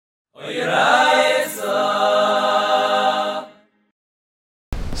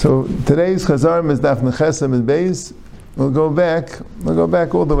So today's Chazara is Daf Nechesem and Beis. We'll go back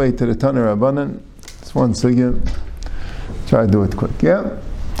all the way to the Tana Rabbanan. It's one sugya. Try to do it quick. Yeah?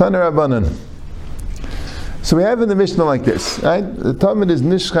 Tana Rabbanan. So we have in the Mishnah like this, right? The Talmud is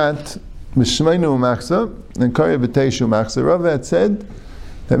Nishchat Mishmeinu Machsa and Karya B'Teishu Machsa. Rav had said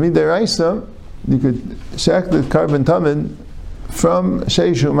that midiraisa you could check the carbon Talmud from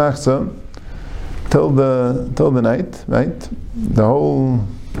Sheishu Machsa till the night, right? The whole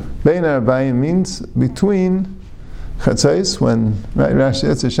Bein Arbayim means between Chatzais, when, right, Rashi,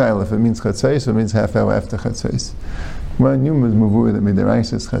 that's a shayla, if it means Chatzais, it means half hour after Chatzais. When Yom was Mavur that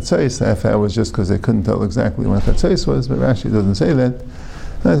midiraisa is Chatzais, half hour was just because they couldn't tell exactly when Chatzais was, but Rashi doesn't say that.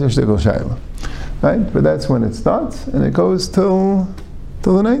 That's a shtickle shayla. Right? But that's when it starts, and it goes till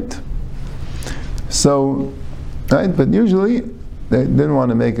the night. So, right, but usually, they didn't want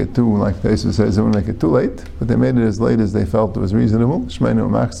to make it too, like Pesach says, they want to make it too late, but they made it as late as they felt it was reasonable, Shmeinu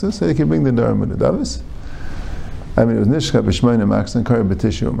Machsa, so they could bring the Dharam and the Davis. I mean, it was Nishcha b'Shmeinu Machsa and Karya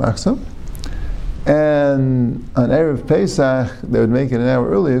b'Tishu Machsa. And on Erev Pesach, they would make it an hour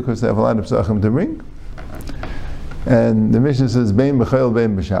earlier because they have a lot of Pesachim to bring. And the Mishnah says, Bein b'Chayil,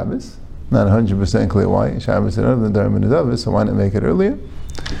 Bein b'Shabbos. Not 100% clear why. Shabbos and other than Dharam and the Davis, so why not make it earlier?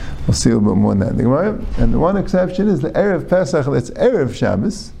 We'll see a little bit more on that. And the one exception is the Erev Pesach, that's Erev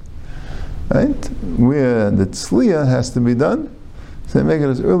Shabbos, right? Where the Tzliya has to be done. So they make it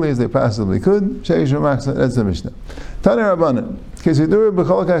as early as they possibly could. Sheish Machsa, that's the Mishnah. Tana Rabbanan. Kesidur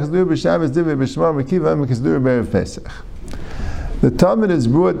b'chol kach kedur b'Shabbos divrei b'Shemar Mekiva kedur b'Erev Pesach. The Talmud is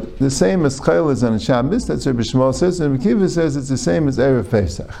brought the same as Chayil is on Shabbos. That's what B'Shemar says, and Mekiva says it's the same as Erev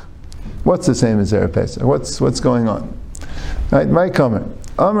Pesach. What's the same as Erev Pesach? What's going on? Right, my comment.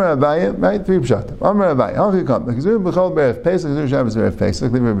 Amar Rabbi, right, three pshatim. Amar Rabbi, how can you come? Because we're b'chol b'Erev Pesach, kedur Shabbos b'Erev Pesach,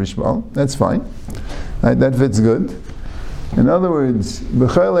 divrei b'Shemar. That's fine. Right, that fits good. In other words,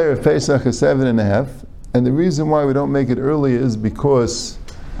 b'chol Erev Pesach is 7.5, and the reason why we don't make it earlier is because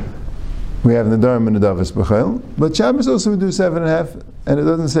we have Nadarim and Nadavis b'chol. But Shabbos also we do 7.5, and it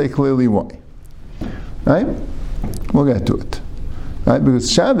doesn't say clearly why. Right? We'll get to it. Right? Because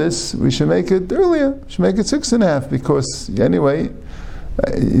Shabbos, we should make it earlier. We should make it 6.5, because anyway,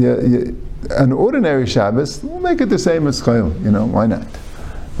 an ordinary Shabbos, we'll make it the same as Chayil. Why not?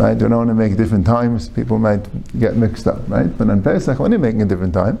 Right? We don't want to make different times. People might get mixed up, right? But on Pesach, when you're making a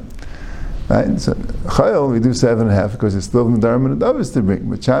different time, right? So Chayil, we do 7.5 because it's still Nadarim and Nadavis to bring.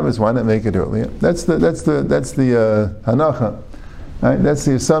 But Shabbos, why not make it earlier? That's the hanacha, right? That's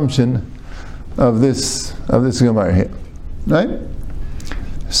the assumption of this Gemara here, right?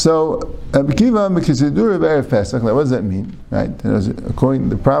 So Kiva Mekisidur of Erev Pesach. Now, what does that mean, right? According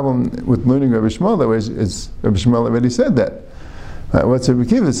to the problem with learning Rabbi Shmuel, that was Rabbi Shmuel already said that. Right, what's Rabbi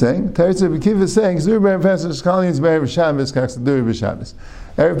Kiva saying? Teretz Rabbi Kiva is saying, Zur Erev Pesach Shechali is Erev Shabbos, Kaksadur Erev Shabbos.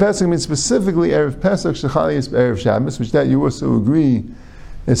 Erev Pesach means specifically Erev Pesach Shechali is Erev Shabbos, which that you also agree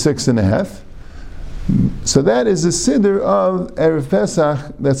is 6.5. So that is the siddur of Erev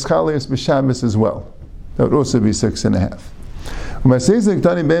Pesach that's Chali is B'Shabbos as well. That would also be 6.5. In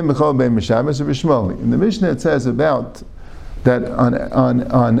the Mishnah it says about that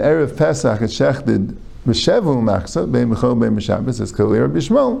on Erev Pesach it's shechted B'Shevu Machsa, Bein B'chol, Bein B'Shabbos, it's clear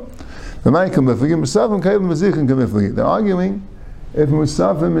B'Shmol. They're arguing if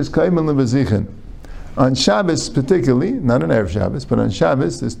Musafim is Kaimel L'Bazichin. On Shabbos particularly, not on Erev Shabbos, but on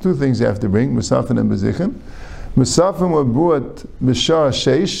Shabbos, there's two things you have to bring, Musafim and Bazichin. Musafim were brought B'Shar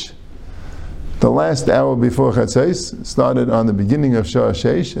Sheish, the last hour before Chatzais, started on the beginning of Shar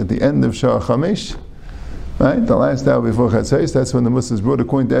Sheish, at the end of Shar Chamesh. Right? The last hour before Chatzais, that's when the Musaf is brought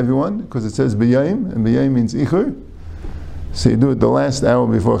according to everyone, because it says B'yayim, and B'yayim means Ichur. So you do it the last hour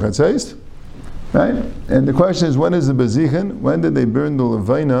before Chatzais. Right? And the question is, when is the Bazichin? When did they burn the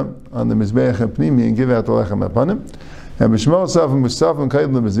Levina on the Mizbeach HaPnimi and give out the Lechem HaPanim? And B'Shmol Safim Musafim Kaid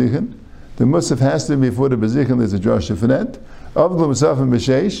LeBazichin. The Musaf has to be before the Bazichin, there's a drasha for that. Avdul Musafim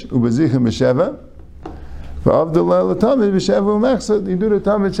B'Sheish, U'Bazichin B'Sheva. V'Avdul L'Tamid B'Sheva U'Machsa. You do the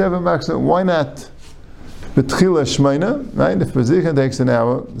Tamid Sheva Machsa. Why not? B'Tchila Shmeina, right? If Bazichin takes an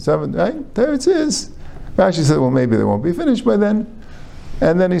hour, 7, right? There it is. Rashi said, well, maybe they won't be finished by then.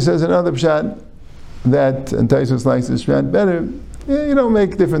 And then he says another pshat that, and Taisus likes this pshat better, you don't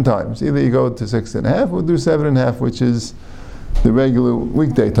make different times. Either you go to 6.5 or do 7.5, which is the regular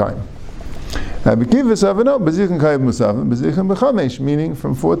weekday time. Meaning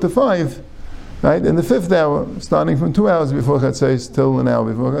from 4 to 5, right? In the 5th hour, starting from 2 hours before Chatzais till an hour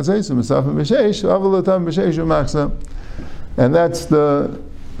before Chatzais, and that's the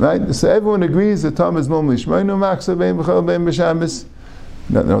right. So everyone agrees the time is normally Shmeinu Machsa Bein B'Chol Bein B'Shabbos,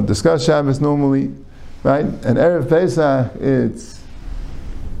 don't discuss Shabbos normally, right? And Erev Pesach, it's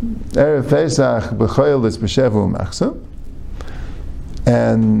Erev Pesach b'choil is b'shevu machsa,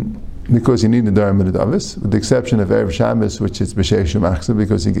 and because you need the Dharma Davis, with the exception of Erev Shabbos, which is b'sheshu machsa,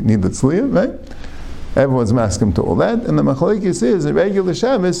 because you need the tzliya, right? Everyone's masking to all that, and the machlokes is in regular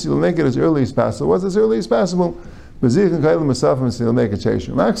Shabbos you'll make it as early as possible. What's as early as possible? B'zichin kailam masafim, so you'll make it sheshu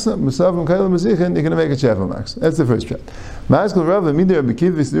machsa. Masafim kailam b'zichin, you're going to make it shevu machsa. That's the first shot. Maskal Rav midir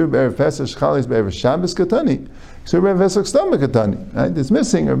b'kivis dur b'erev Pesach shchalis b'erev Shabbos katani. So Erev Pesach stam katani. Right? It's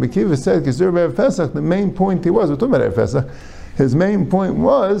missing. Rabbi Kiva said because b'erev Pesach, the main point we're talking about Erev Pesach. His main point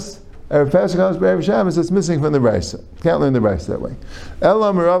was Erev Pesach comes b'erev Shabbos. It's missing from the Brisa. Can't learn the Brisa that way.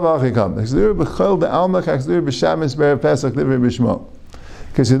 Elam Rav Achikam. K'zdur b'chol b'alma k'zdur b'Shabbos b'erev Pesach livrei b'shmo.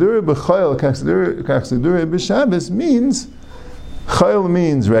 K'zdur b'chol k'zdur b'Shabbos means chol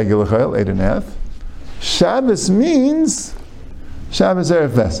means regular chol 8.5. Shabbos means Shabbos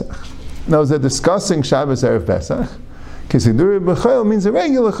Erev Pesach. Now they're discussing Shabbos Erev Pesach. K'zdur b'chol means a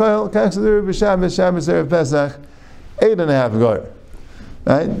regular chol. K'zdur b'Shabbos Shabbos Erev Pesach 8.5 goyer.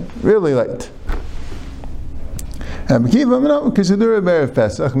 Right? Really late. And K'zdur b'Erev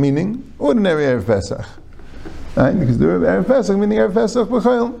Pesach meaning ordinary Erev Pesach. Right? K'zdur b'Erev Pesach meaning Erev Pesach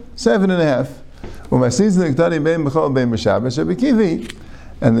b'chol 7.5. U'masizin l'ktani bein b'chol bein b'Shabbos Rabbi Kivi.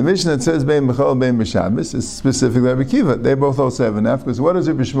 And the mission that says bein b'chol bein b'Shabbos is specifically Rabbi Kiva. They both hold 7.5 because what does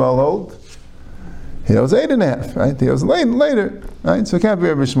Rabbi Shmuel hold? He holds 8.5. Right? He holds later. Right? So it can't be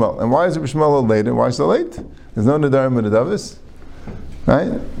Rabbi Shmuel. And why is Rabbi Shmuel hold later? Why so late? There's no Nadarim and Nadavis.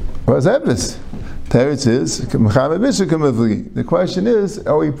 Right? What's Epis? Teretz is the question is,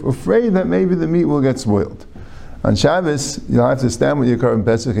 are we afraid that maybe the meat will get spoiled? On Shabbos, you'll have to stand with your Korban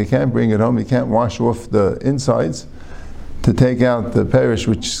Pesach. You can't bring it home. You can't wash off the insides to take out the perish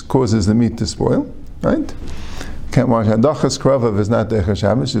which causes the meat to spoil. Right? Can't wash. Hadachas kravav is not Dechas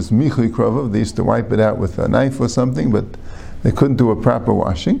Shabbos. It's michui kravav. They used to wipe it out with a knife or something, but they couldn't do a proper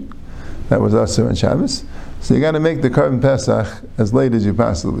washing. That was Asur on Shabbos. So you got to make the Korban Pesach as late as you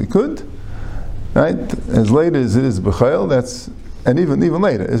possibly could, right? As late as it is b'chayil. That's and even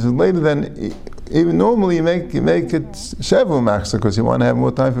later. It's later than even normally you make it shevu machsa because you want to have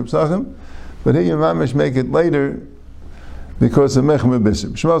more time for Pesachim, but here you mamish make it later because of mecham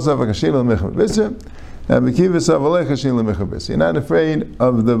b'bisr. Shmuel sav kashil mecham b'bisr, and b'kiva sav alei kashil mecham b'bisr. You're not afraid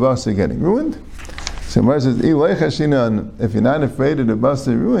of the basa getting ruined. So Mar says, if you're not afraid of the basa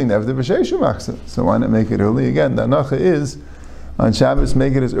ruining, after b'sheshu machsa, so why not make it early again? The hanacha is on Shabbos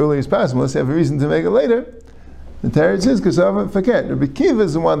make it as early as possible. Unless you have a reason to make it later. The Teretz is kasaf forget. Rabbi Kiva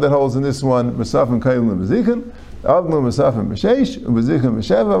is the one that holds in this one masafim kailim b'zichin, avlu masafim b'sheish, b'zichin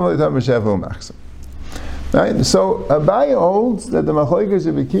b'sheva, v'litam b'sheva machsa. Right. So Abaye holds that the machlokes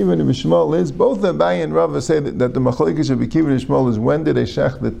of Rabbi Kiva and Rabbi Shmuel is both Abaye and Rava say that the machlokes of Rabbi Kiva and Shmuel is when did they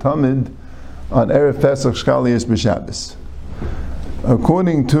shech the tamid on Erev Pesach Shkalias b'Shabbos.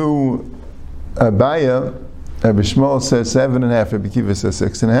 According to Abaye, Rabbi Shmuel says 7.5, Rabbi Kiva says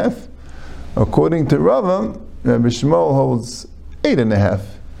 6.5. According to Rava, Rabbi Shmuel holds 8.5,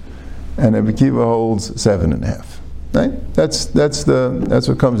 and Rabbi Kiva holds 7.5. Right? That's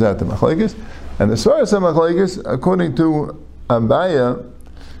what comes out the machlokes. And the Sorscher machlokes, according to Abaye,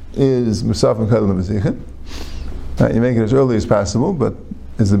 is Musaf and Kalim Bezichin. You make it as early as possible, but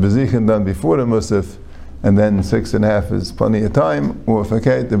is the Bezichin done before the Musaf, and then 6.5 is plenty of time, or if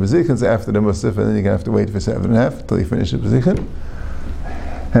okay, the Bezichin's after the Musaf, and then you're going to have to wait for 7.5 until you finish the Bezichin.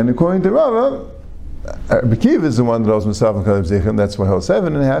 And according to Rava, Rabbi Kiva is the one that holds Musaf and Kalim Bezichin, that's why he holds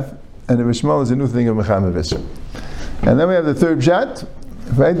 7.5, and Rabbi Shmuel is a new thing of Mecham Visser. And then we have the third pshat,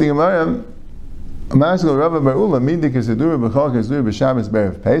 right? The Gemara, Maskal Rabbi Barula, Midik is Sidur B'chol K'Sidur B'Shabbos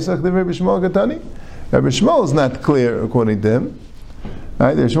B'Erev Pesach, the Rabbi Shmuel Katani. Rabbi Shmuel is not clear according to him.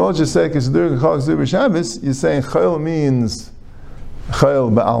 Right? The Shmuel just said K'Sidur B'chol K'Sidur B'Shabbos. You're saying Chayil means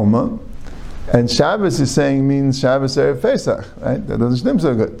Chayil Ba'alma, and Shabbos is saying means Shabbos Erev Pesach. Right? That doesn't seem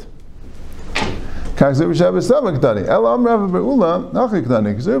so good. K'Sidur B'Shabbos Tabak Katani. Elam Rabbi Barula Nachik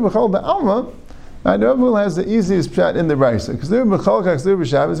Katani. K'Sidur B'chol Ba'alma. And Rabbi has the easiest pshat in the Brisa. K'Sidur B'chol K'Sidur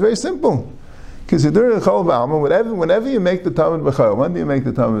B'Shabbos is very simple. K'Sidur B'chol Ba'alma. Whenever you make the Tamid B'chol, when do you make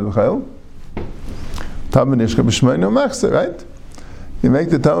the Tamid B'chol? Tamid Nishka B'Shmeinu Machsa, right? You make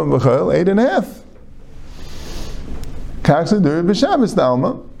the Tamid B'chol 8.5. K'Sidur B'Shabbos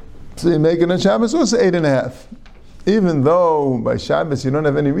D'Alma. So you make it on Shabbos also 8.5. Even though by Shabbos you don't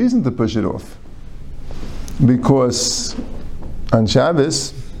have any reason to push it off. Because on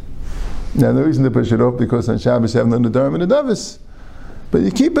Shabbos, you have no reason to push it off because on Shabbos you have no Nadarim and Nadavis. But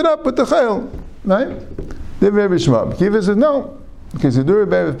you keep it up with the Chayil, right? The Rabbi Shmuel. Kiva says no. Because you do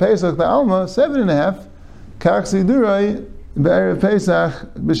Erev Pesach the Alma 7.5. Kach Sidurai B'Erev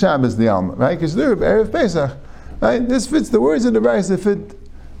Pesach b'Shabbos the Alma, right? Kesidura b'Erev Pesach, right? This fits the words in the Brisa fit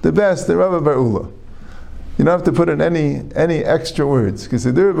the best. The Rabbi Bar Ula. You don't have to put in any extra words.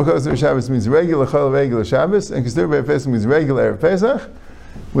 Kesidura b'Chosar Shabbos means regular Chol, regular Shabbos, and Kesidura b'Erev Pesach means regular Erev Pesach,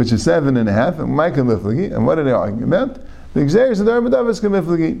 which is 7.5. And Michael Miflagi. And what are they arguing about? The Gzeres and the Armadavas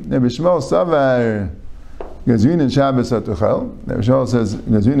Kamiflagi. Rabbi Shmuel Savar Gazrin and Shabbos at Tuchel. Rabbi Shmuel says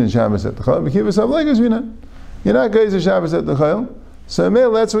Gazrin and Shabbos at Tuchel. But Kiva Sav like Gazrina. You're not going to Shabbos at Tuchel. So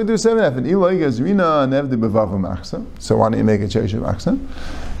that's what we do 7.5. And Eloi Gazrina and Evdi B'Vav Machsa. So why don't you make a Chesh Machsa?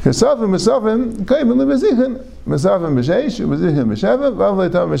 Kesafim Mesafim Kaibin Lebezichin Mesafim B'Sheish B'Zichin B'Sheva Vav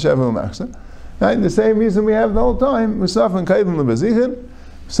Leitam B'Sheva Machsa. Right? The same reason we have the whole time. Mesafim Kaibin Lebezichin.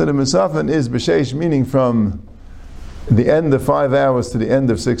 So the Mesafim is B'Sheish, meaning from the end of 5 hours to the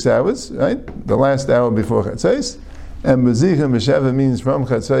end of 6 hours, right? The last hour before Chatzos. And B'Zichin B'Sheva means from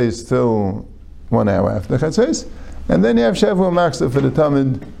Chatzos till 1 hour after Chatzos. And then you have Shavua Machsa for the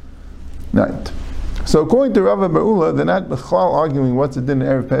Tamid night. So according to Rabbi Bar Ula, they're not arguing what's the din of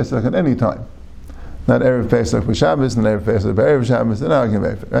Erev Pesach at any time. Not Erev Pesach b'Shabbos, not Erev Pesach b'Erev Shabbos, they're not arguing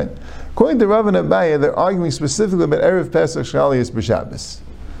about it, right? According to Rav and Abaye, they're arguing specifically about Erev Pesach Shalias b'Shabbos.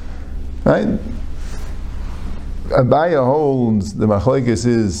 Right? Abaye holds the machlokes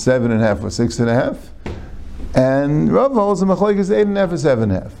is 7.5 or 6.5, and Rav holds the machlokes is 8.5 or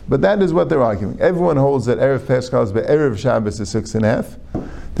 7.5. But that is what they're arguing. Everyone holds that Erev Pesach b'Erev Shabbos is 6.5.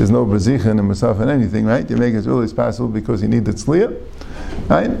 There's no B'Zichin and Musaf and anything, right? You make it as early as possible because you need the tzliya,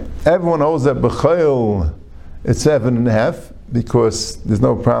 right? Everyone holds that B'Chayil it's 7.5 because there's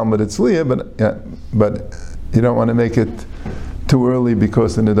no problem with the tzliya, but you don't want to make it too early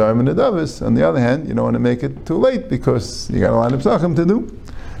because in the Dharm and the Davis. On the other hand, you don't want to make it too late because you got a lot of Pesachim to do,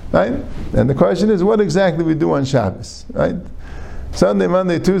 right? And the question is, what exactly we do on Shabbos, right? Sunday,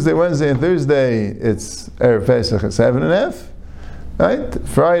 Monday, Tuesday, Wednesday, and Thursday, it's Erev Pesach at 7.5. Right?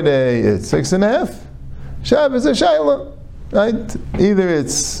 Friday it's 6.5. Shabbos is Shaila. Right? Either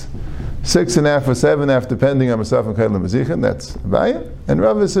it's 6.5 or 7.5, depending on Musaf and Kedem Zichin. That's Abaye. And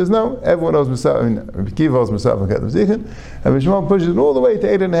Rabbi says no. Everyone knows Musaf. Rabbi Kiva knows Musaf and Kedem Zichin. And Rishmon pushes it all the way to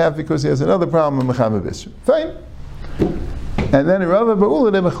 8.5 because he has another problem with Mechama Bishra. Fine. And then in Rabbi Bar Ula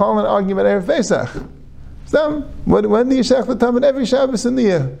they mechal an argument Erev Pesach. So when do you shech the time in every Shabbos in the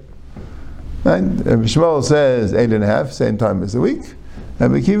year? Right? Rabbi Shmuel says 8.5, same time as the week.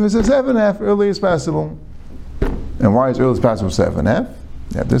 And Rabbi Kiva says 7.5, early as possible. And why is early as possible 7.5?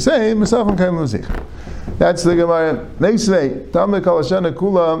 You have to say, Mesafim Kaim L'Zich. That's the Gemara. Neisvei, Tamid Kol Hashana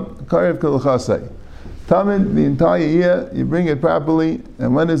Kula, Karev Kol Chasei. Tamid, the entire year, you bring it properly.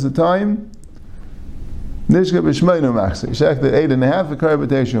 And when is the time? Nishka B'Shmeinu Machsa. You shech the 8.5, the Karev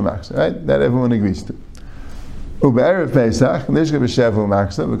B'Teishu Machsa. Right? That everyone agrees to. Ube'erev Pesach, Nishka B'Shevu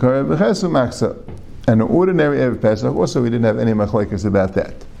Machsa, V'Karev B'Chesu Machsa. And an ordinary Erev Pesach, also we didn't have any machlekes about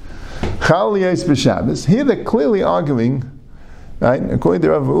that. Chal Yais B'Shabbos, here they're clearly arguing, right? According to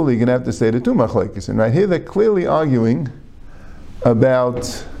Rav Uli, you're going to have to say the two machlekes. And right here they're clearly arguing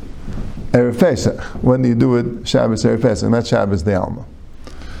about Erev Pesach. When do you do it? Shabbos Erev Pesach, not Shabbos the Alma.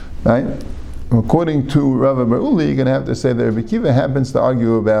 Right? According to Rav Bar Uli, you're going to have to say that Rabbi Kiva happens to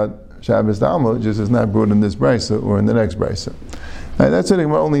argue about Shabbos the Alma, just is not brought in this brisa or in the next brisa. Right? That's something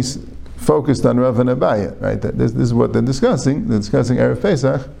we're only focused on Rav and Abaye, right? This is what they're discussing. They're discussing Erev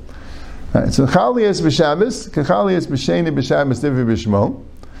Pesach. Right? So Chalias b'Shabbos, Chalias b'Sheni b'Shabbos Divri b'Shmo.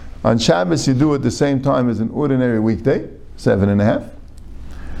 On Shabbos you do it the same time as an ordinary weekday, 7.5.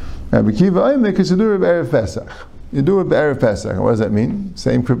 Rabbi Kiva Oimek is to do it b'Erev Pesach. You do it b'Erev Pesach. What does that mean?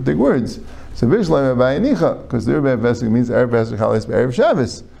 Same cryptic words. So Vishlam Abaye Nicha, because the Erev Pesach means Erev Pesach Chalias b'Erev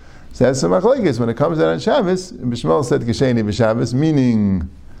Shabbos. So that's some machlekes. When it comes out on Shabbos, Bishmol said Kesheni b'Shabbos, meaning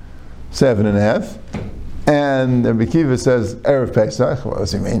 7.5. And Rabbi Kiva says Erev Pesach. What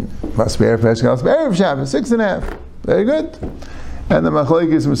does he mean? Must be Erev Pesach, Erev Shabbos, 6.5. Very good. And the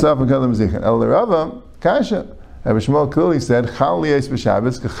machlekes Musaf and Kedem Zichin. El Rava Kasha. Rabbi Shmuel clearly said Chal Yais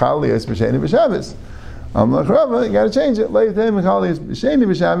b'Shabbos, Chal Yais b'Sheni b'Shabbos. Amlach Rava, you got to change it. Leitem Chal Yais b'Sheni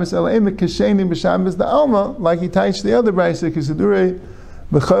b'Shabbos, Eleimek Kesheni b'Shabbos the Alma, like he touched the other brayse Kisadure.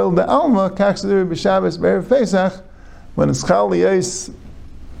 B'chayil the Alma, Kaksadur b'Shabbos b'Erev Pesach, when it's Chal Yais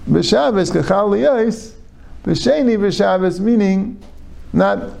b'Shabbos, Kachal Yais, b'Sheni b'Shabbos, meaning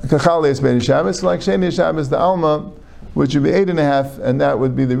not Kachal Yais b'Shabbos, like Sheni Shabbos the Alma, which would be 8.5, and that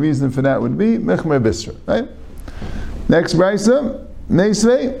would be the reason for that would be Mechmer Bisra, right? Next braysa,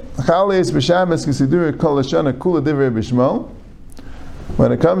 Neisvei, Chal Yais b'Shabbos, Kasidur Kol Hashana Kula Divrei B'Shmo.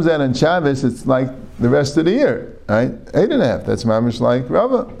 When it comes out on Shabbos, it's like the rest of the year, right? 8.5. That's mamish like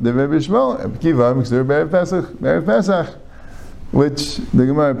Rava, Divrei B'Shmo, Kiva, Mixer B'Erev Pesach, which the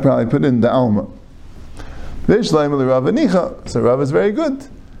Gemara probably put in the Alma. So Rav is very good.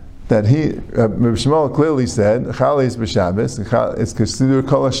 That Rabbi Shmuel clearly said, Chalis b'Shabbos, it's considered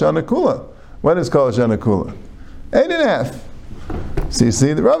Kol Hashana Kula. When is Kol Hashana Kula? 8.5. So you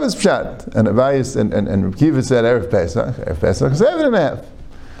see, the Rav is Pshat, and Abayis and Rabbi Kiva said Erev Pesach is 7.5.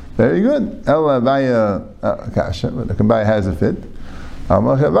 Very good. El Abaya Kasha, but the Kabaya has a fit. It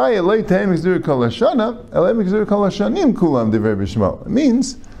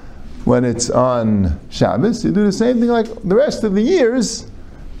means when it's on Shabbos, you do the same thing like the rest of the years,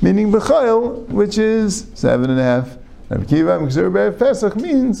 meaning B'chayil, which is 7.5. Rabbi Kiva Mekzur B'erev Pesach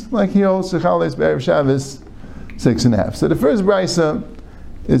means like he holds Shechales B'erev Shabbos 6.5. So the first brisa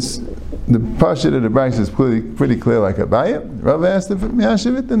is the pashut of the brisa is pretty clear like Abaya. Rav asked him for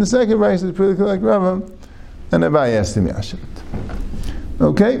Miyashivit, and the second brisa is pretty clear like Rav, and Abaya asked him Miyashivit.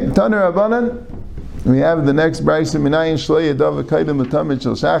 Okay, Taner Rabbanan. We have the next brisa Minayin Shlei Yadav V'Kaidem L'Tamid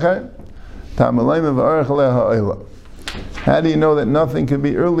Shel Shachar Tamalayim V'Arach Aleh Ha'Olah. How do you know that nothing can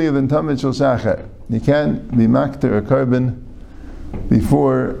be earlier than Tamid Shel Shachar? You can't be makter a carbon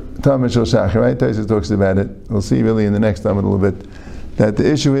before Tamid Shel Shachar, right? Taisa talks about it. We'll see really in the next time a little bit that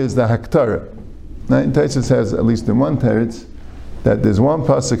the issue is the haktara. Right? Taisa says at least in one teretz that there's one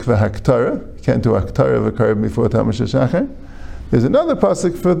pasuk for haktara. You can't do haktara of a carbon before Tamid Shel Shachar. There's another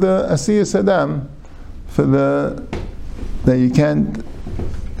pasuk for the asiyas adam, for that you can't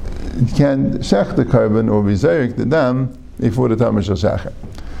shech the carbon or bizarik the dam before the Tamid Shel Shachar.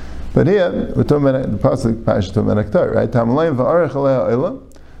 But here we're talking about the pasuk Parashat Menaktar, right? Tamalayim va'arach aleh ha'olah.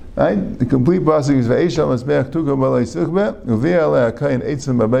 Right? The complete pasuk is va'eshal masbeach tugo b'alei suchbe uvi'ah aleh ha'kayin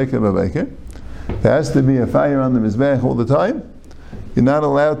eitzim b'beker b'beker. There has to be a fire on the mizbeach all the time. You're not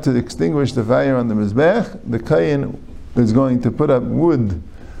allowed to extinguish the fire on the mizbeach. The kayin is going to put up wood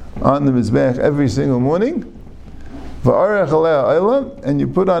on the mizbeach every single morning. Va'arach aleh ha'olah, and you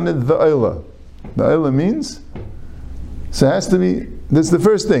put on it the olah. The olah means, so it has to be, this is the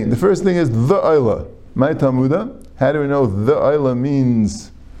first thing. The first thing is the olah. My Talmuda. How do we know the olah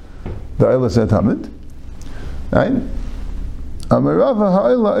means the olah set Tamid? Right? Amarava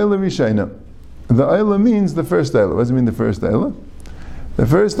ha'olah olah rishayna. The olah means the first olah. What does it mean the first olah? The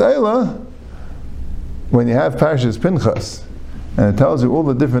first olah, when you have Parshas Pinchas, and it tells you all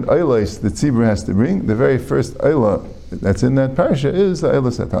the different olas that Tzibur has to bring, the very first olah that's in that parsha is the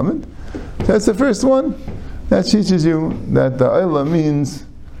olah set Tamid. So that's the first one. That teaches you that the olah means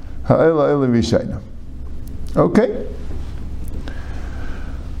ha'olah olah rishayna. Okay?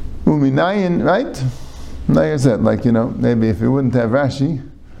 Uminayin, right? Like I said, maybe if you wouldn't have Rashi,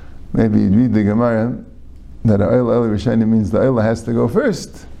 maybe you'd read the Gemara that ha'olah olah rishayna means the olah has to go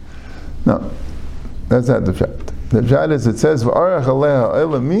first. No, that's not the pshat. The pshat is it says v'arach aleh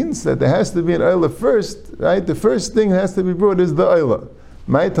ha'olah means that there has to be an olah first, right? The first thing that has to be brought is the olah.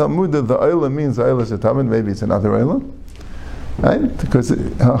 My Talmud, the olah means the olah shetamid, maybe it's another olah, right? Because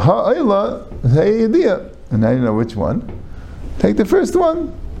ha'olah is ha'yediyah, and now you know which one. Take the first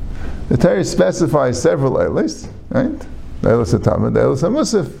one. The Torah specifies several olahs, right? The olah shetamid, the olah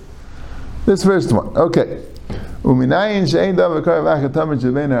shemusaf. This first one, okay. Uminayin she'ein davar karav achar tamid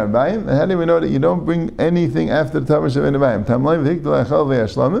shebein ha'arbayim. And how do we know that you don't bring anything after the tamid shebein ha'arbayim? Tamlayim v'hikdalai chal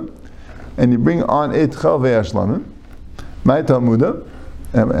ve'ashlamim, and you bring on it chal ve'ashlamim. My Talmuda.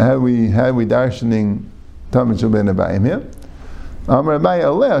 How we darshaning Tamid Shebein Ha'arbayim here? Amar Rabbi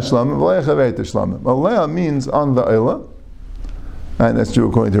Aleh Shlamim v'Aleh Chaveit Shlamim. Aleh means on the olah, and that's true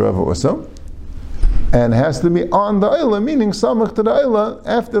according to Rav also. And it has to be on the olah, meaning samach to the olah,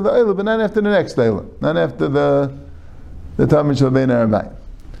 after the olah, but not after the next olah, not after the Tamid Shebein Ha'arbayim.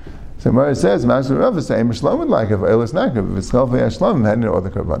 So Mara says, Master Rav is saying, Shlamim like if olah is not good, if it's Chalvei Shlamim, how do you know other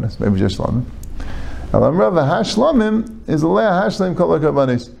karbanos? Maybe just Shlamim. Alam Rav hashlamim is aleh hashlam kol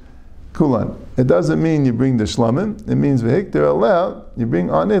hakabanis kulan. It doesn't mean you bring the shlamim. It means v'hikter aleh. You bring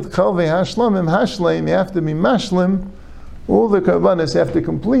on it chalvei hashlamim hashlam. You have to be mashlim all the karbanis. You have to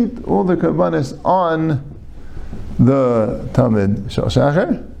complete all the karbanis on the Tamid Shel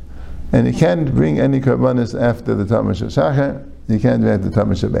Shachar, and you can't bring any karbanis after the Tamid Shel Shachar. You can't bring the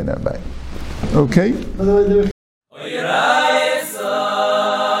Tamid Shebein Ha'arbayim. Okay. By the way,